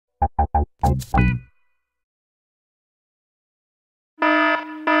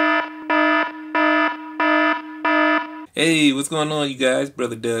Hey, what's going on, you guys?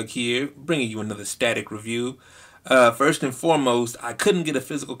 Brother Doug here, bringing you another static review. First and foremost, I couldn't get a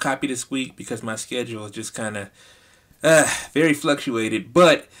physical copy this week because my schedule is just kind of very fluctuated,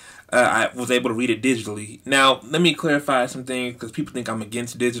 but I was able to read it digitally. Now, let me clarify some things because people think I'm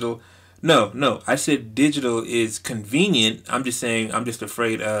against digital. No, I said digital is convenient. I'm just saying I'm just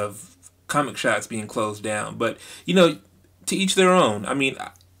afraid of comic shops being closed down. But, you know, to each their own. I mean,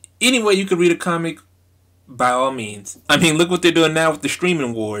 any way you could read a comic, by all means. I mean, look what they're doing now with the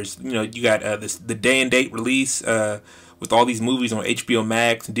streaming wars. You know, you got the day and date release with all these movies on HBO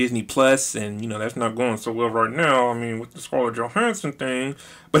Max and Disney Plus, and you know that's not going so well right now. I mean, with the Scarlett Johansson thing,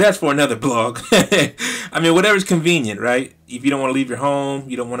 but that's for another blog. I mean, whatever's convenient, right? If you don't want to leave your home,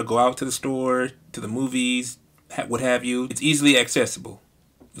 you don't want to go out to the store, to the movies, what have you, it's easily accessible.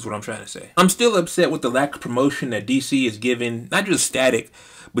 Is what I'm trying to say. I'm still upset with the lack of promotion that DC is giving, not just Static,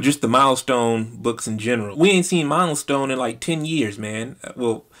 but just the Milestone books in general. We ain't seen Milestone in like 10 years, man.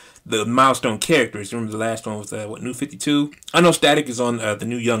 Well, the Milestone characters. Remember the last one was, what, New 52? I know Static is on the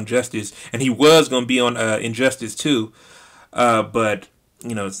new Young Justice, and he was going to be on Injustice too. But,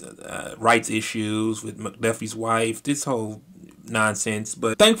 you know, rights issues with McDuffie's wife, this whole nonsense.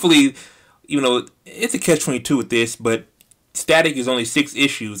 But thankfully, you know, it's a catch-22 with this, but Static is only 6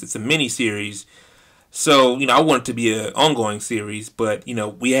 issues. It's a mini-series. So, you know, I want it to be an ongoing series, but, you know,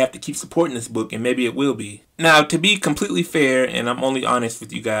 we have to keep supporting this book, and maybe it will be. Now, to be completely fair, and I'm only honest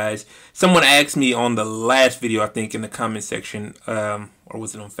with you guys, someone asked me on the last video, I think, in the comment section, or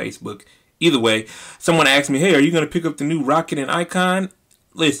was it on Facebook? Either way, someone asked me, hey, are you going to pick up the new Rocket and Icon?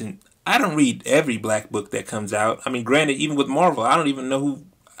 Listen, I don't read every Black book that comes out. I mean, granted, even with Marvel, I don't even know who...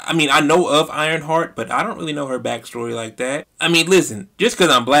 I mean, I know of Ironheart, but I don't really know her backstory like that. I mean, listen, just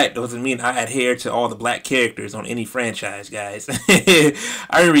because I'm black doesn't mean I adhere to all the black characters on any franchise, guys. I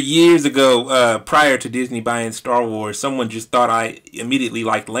remember years ago, prior to Disney buying Star Wars, someone just thought I immediately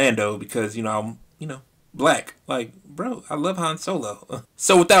liked Lando because, you know, I'm, you know, black. Like, bro, I love Han Solo.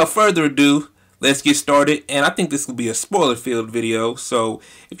 So without further ado, let's get started, and I think this will be a spoiler-filled video, so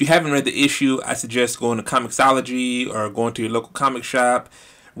if you haven't read the issue, I suggest going to Comixology or going to your local comic shop.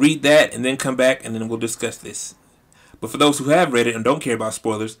 Read that and then come back and then we'll discuss this. But for those who have read it and don't care about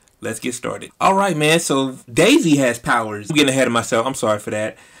spoilers, let's get started. Alright, man, so Daisy has powers. I'm getting ahead of myself. I'm sorry for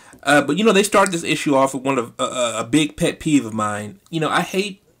that. But, you know, they started this issue off with one of a big pet peeve of mine. You know, I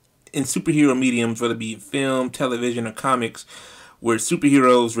hate in superhero mediums, whether it be film, television, or comics, where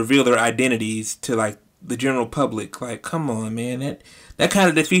superheroes reveal their identities to, like, the general public. Like, come on, man, that kind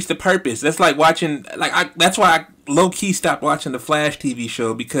of defeats the purpose. That's like watching, like, that's why I low-key stopped watching the Flash TV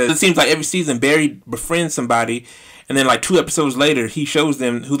show, because it seems like every season Barry befriends somebody, and then like 2 episodes later he shows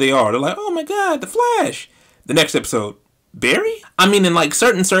them who they are. They're like, oh my god, the Flash. The next episode, Barry? I mean, in like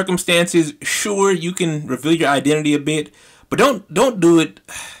certain circumstances, sure, you can reveal your identity a bit, but don't do it.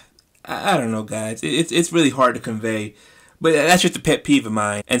 I don't know, guys. It's really hard to convey. But that's just a pet peeve of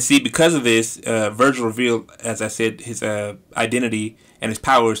mine. And see, because of this, Virgil revealed, as I said, his identity and his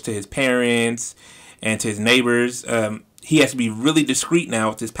powers to his parents and to his neighbors. He has to be really discreet now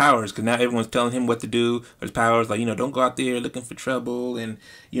with his powers, because now everyone's telling him what to do with his powers. Like, you know, don't go out there looking for trouble, and,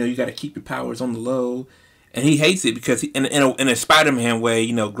 you know, you got to keep your powers on the low. And he hates it because, in a Spider-Man way,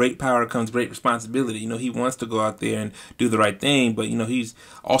 you know, great power comes great responsibility. You know, he wants to go out there and do the right thing, but, you know, he's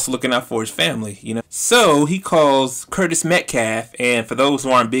also looking out for his family, you know. So he calls Curtis Metcalf, and for those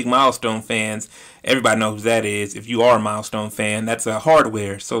who aren't big Milestone fans, everybody knows who that is. If you are a Milestone fan, that's a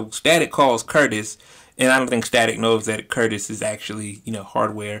Hardware. So Static calls Curtis, and I don't think Static knows that Curtis is actually, you know,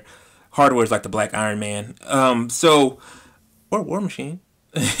 Hardware. Hardware is like the Black Iron Man. Or War Machine.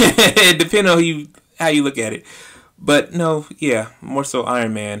 Depending on how you look at it. But no, yeah, more so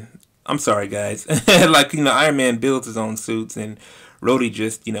Iron Man. I'm sorry, guys. Like, you know, Iron Man builds his own suits and Rhodey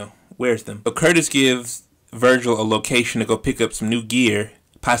just, you know, wears them. But Curtis gives Virgil a location to go pick up some new gear,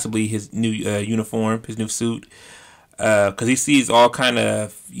 possibly his new uniform, his new suit, because he sees all kind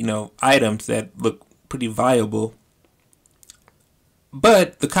of, you know, items that look pretty viable.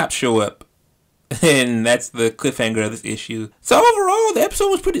 But the cops show up. And that's the cliffhanger of this issue. So overall,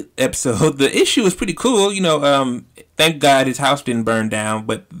 the issue was pretty cool. You know, thank God his house didn't burn down,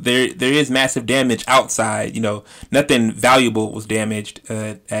 but there is massive damage outside. You know, nothing valuable was damaged,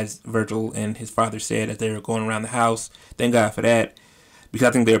 as Virgil and his father said as they were going around the house. Thank God for that, because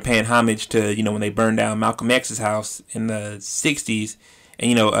I think they were paying homage to, you know, when they burned down Malcolm X's house in the 60s. And,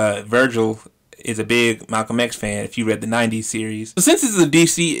 you know, Virgil is a big Malcolm X fan if you read the 90s series. So since this is a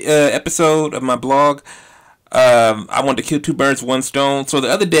DC episode of my blog, I wanted to kill 2 birds with 1 stone. So the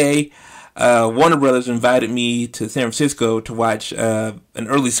other day, Warner Brothers invited me to San Francisco to watch an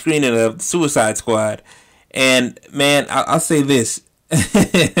early screening of Suicide Squad. And man, I'll say this.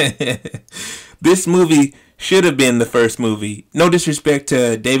 This movie should have been the first movie. No disrespect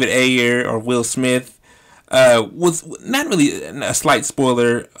to David Ayer or Will Smith. Was not really a slight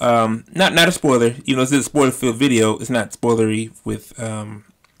spoiler. Not a spoiler. You know, it's a spoiler-filled video. It's not spoilery with...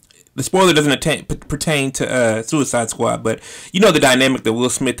 the spoiler doesn't pertain to Suicide Squad, but you know the dynamic that Will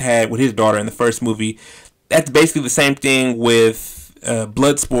Smith had with his daughter in the first movie. That's basically the same thing with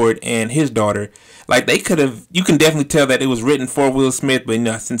Bloodsport and his daughter. Like, they could have... You can definitely tell that it was written for Will Smith, but, you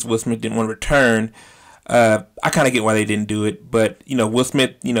know, since Will Smith didn't want to return... I kind of get why they didn't do it, but you know, Will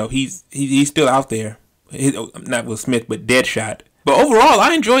Smith, you know, he's still out there. Not Will Smith, but Deadshot. But overall,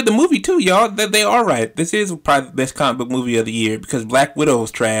 I enjoyed the movie too, y'all. They are right. This is probably the best comic book movie of the year because Black Widow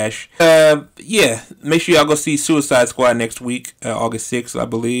was trash. Yeah, make sure y'all go see Suicide Squad next week, August 6th, I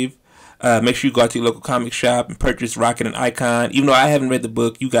believe. Make sure you go out to your local comic shop and purchase Rocket and Icon. Even though I haven't read the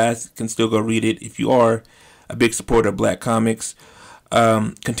book, you guys can still go read it if you are a big supporter of Black comics.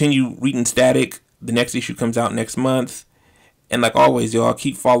 Continue reading Static. The next issue comes out next month. And like always, y'all,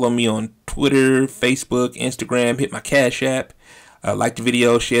 keep following me on Twitter, Facebook, Instagram. Hit my Cash App. Like the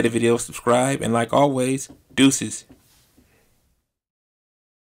video, share the video, subscribe. And like always, deuces.